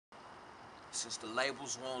Since the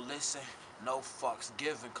labels won't listen, no fucks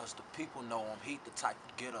given, cause the people know I'm heat, the type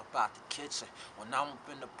to get up out the kitchen. When I'm up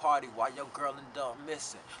in the party, why your girl end up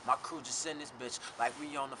missing? My crew just in this bitch like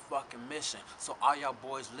we on a fucking mission. So all y'all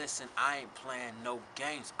boys listen, I ain't playing no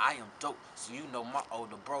games. I am dope, so you know my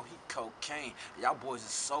older bro, he cocaine. Y'all boys is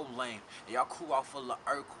so lame. And y'all crew all full of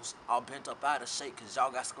Urkels, all bent up out of shape, cause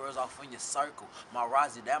y'all got squares off in your circle. My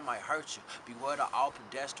Rozzy, that might hurt you. Beware the all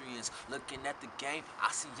pedestrians looking at the game.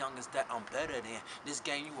 I see youngins that I'm better than. This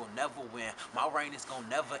game you will never win. My reign is gonna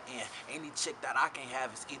never end. Any chick that I can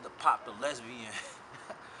have is either pop or lesbian.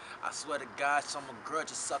 I swear to God, I'm a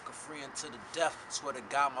grudge, a sucker free until the death. Swear to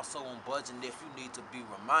God, my soul won't budge, and if you need to be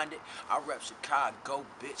reminded, I rep Chicago,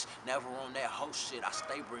 bitch. Never on that hoe shit. I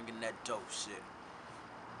stay bringing that dope shit.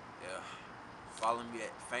 Yeah. Follow me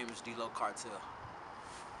at famous D-Lo Cartel.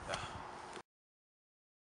 Yeah.